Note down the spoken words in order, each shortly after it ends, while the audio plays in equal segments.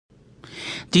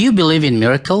Do you believe in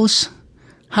miracles?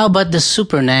 How about the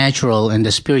supernatural and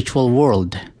the spiritual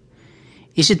world?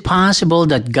 Is it possible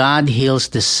that God heals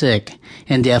the sick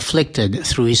and the afflicted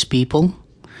through His people?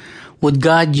 Would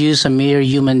God use a mere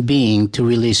human being to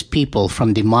release people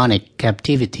from demonic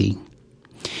captivity?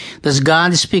 Does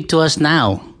God speak to us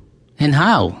now? And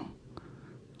how?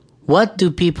 What do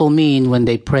people mean when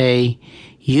they pray,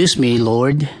 "Use me,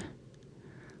 Lord"?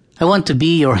 I want to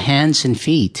be your hands and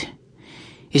feet.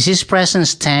 Is His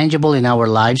presence tangible in our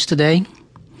lives today?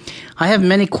 I have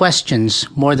many questions,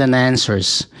 more than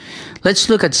answers. Let's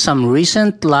look at some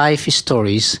recent life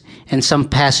stories and some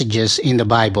passages in the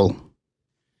Bible.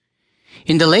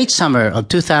 In the late summer of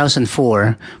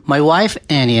 2004, my wife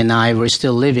Annie and I were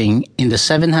still living in the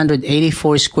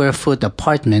 784 square foot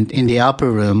apartment in the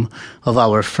upper room of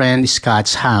our friend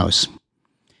Scott's house.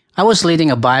 I was leading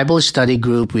a Bible study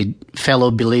group with fellow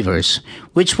believers,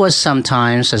 which was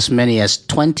sometimes as many as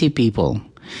 20 people.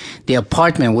 The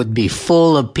apartment would be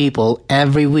full of people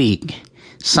every week,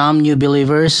 some new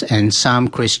believers and some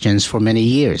Christians for many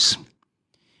years.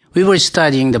 We were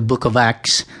studying the book of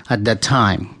Acts at that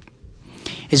time.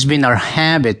 It's been our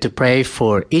habit to pray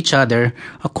for each other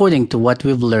according to what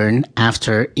we've learned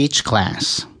after each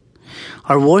class.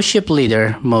 Our worship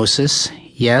leader, Moses,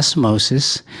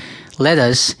 led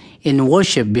us in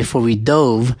worship before we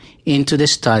dove into the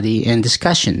study and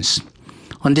discussions.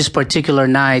 On this particular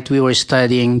night, we were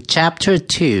studying chapter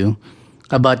 2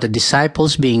 about the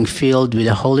disciples being filled with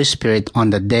the Holy Spirit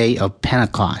on the day of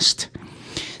Pentecost.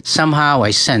 Somehow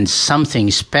I sensed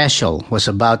something special was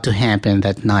about to happen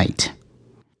that night.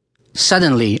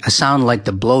 Suddenly, a sound like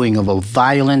the blowing of a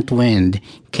violent wind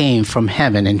came from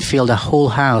heaven and filled the whole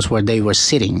house where they were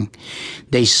sitting.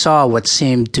 They saw what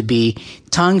seemed to be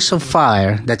tongues of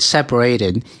fire that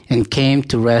separated and came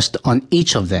to rest on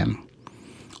each of them.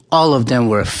 All of them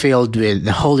were filled with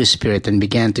the Holy Spirit and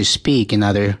began to speak in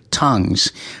other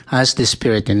tongues as the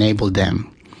Spirit enabled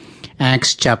them.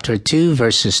 Acts chapter 2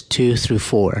 verses 2 through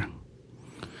 4.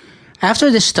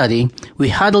 After the study, we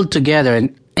huddled together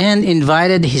and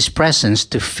invited His presence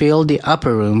to fill the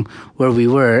upper room where we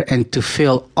were and to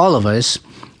fill all of us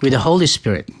with the Holy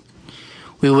Spirit.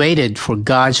 We waited for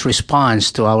God's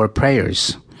response to our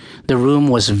prayers. The room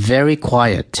was very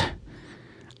quiet.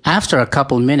 After a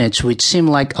couple minutes, which seemed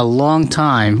like a long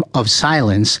time of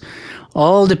silence,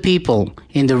 all the people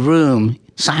in the room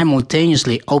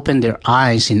simultaneously opened their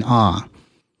eyes in awe.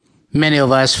 Many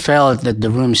of us felt that the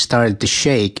room started to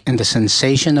shake, and the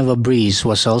sensation of a breeze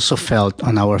was also felt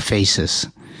on our faces.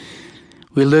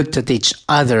 We looked at each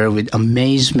other with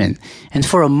amazement, and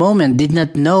for a moment did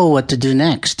not know what to do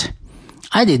next.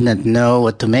 I did not know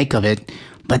what to make of it,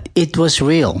 but it was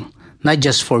real, not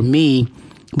just for me,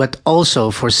 but also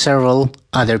for several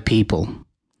other people.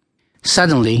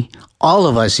 Suddenly, all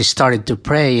of us started to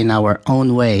pray in our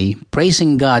own way,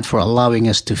 praising God for allowing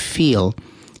us to feel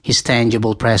His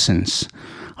tangible presence.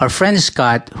 Our friend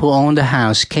Scott, who owned the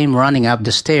house, came running up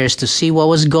the stairs to see what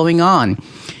was going on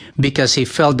because he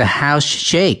felt the house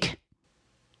shake.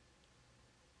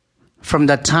 From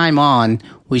that time on,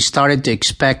 we started to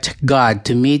expect God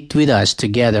to meet with us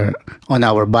together on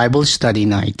our Bible study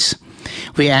nights.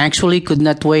 We actually could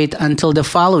not wait until the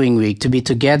following week to be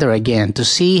together again to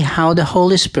see how the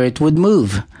Holy Spirit would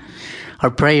move. Our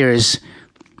prayers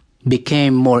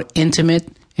became more intimate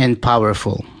and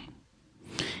powerful.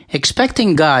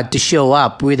 Expecting God to show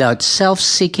up without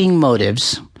self-seeking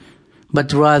motives,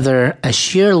 but rather a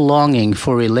sheer longing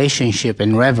for relationship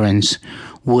and reverence,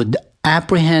 would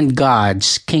apprehend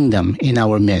God's kingdom in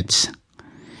our midst.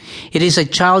 It is a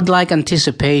childlike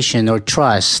anticipation or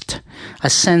trust, a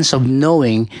sense of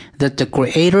knowing that the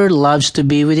Creator loves to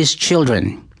be with His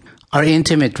children. Our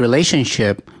intimate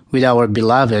relationship with our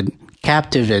beloved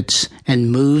captivates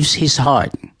and moves His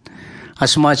heart.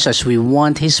 As much as we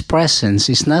want His presence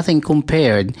is nothing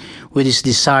compared with His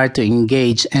desire to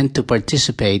engage and to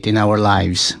participate in our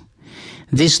lives.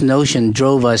 This notion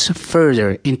drove us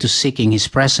further into seeking His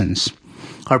presence.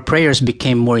 Our prayers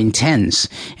became more intense,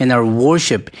 and our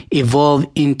worship evolved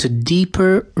into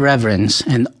deeper reverence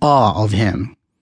and awe of Him.